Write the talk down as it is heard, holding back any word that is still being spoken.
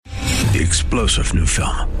The explosive new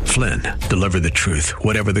film, Flynn, deliver the truth,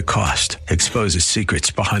 whatever the cost, exposes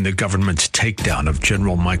secrets behind the government's takedown of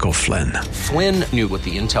General Michael Flynn. Flynn knew what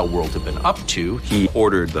the intel world had been up to. He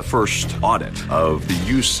ordered the first audit of the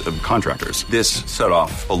use of contractors. This set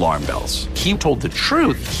off alarm bells. He told the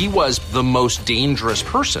truth. He was the most dangerous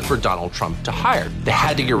person for Donald Trump to hire. They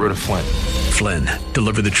had to get rid of Flynn. Flynn,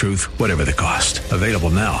 deliver the truth, whatever the cost. Available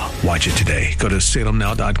now. Watch it today. Go to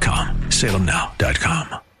salemnow.com.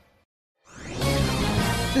 salemnow.com.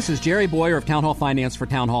 This is Jerry Bowyer of Town Hall Finance for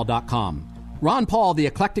townhall.com. Ron Paul, the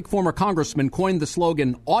eclectic former congressman, coined the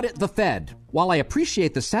slogan, "Audit the Fed." While I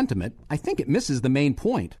appreciate the sentiment, I think it misses the main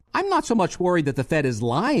point. I'm not so much worried that the Fed is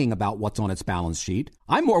lying about what's on its balance sheet.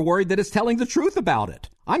 I'm more worried that it's telling the truth about it.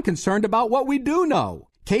 I'm concerned about what we do know.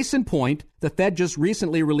 Case in point, the Fed just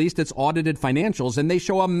recently released its audited financials, and they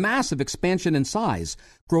show a massive expansion in size,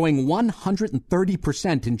 growing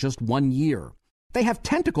 130% in just 1 year. They have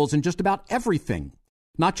tentacles in just about everything.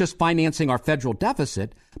 Not just financing our federal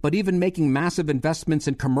deficit, but even making massive investments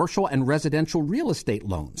in commercial and residential real estate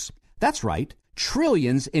loans. That's right.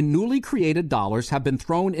 Trillions in newly created dollars have been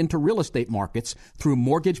thrown into real estate markets through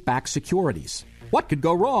mortgage-backed securities. What could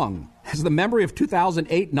go wrong? Has the memory of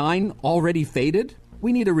 2008-9 already faded?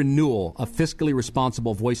 We need a renewal of fiscally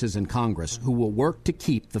responsible voices in Congress who will work to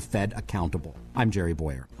keep the Fed accountable. I'm Jerry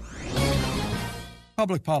Bowyer.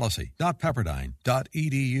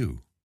 Publicpolicy.pepperdine.edu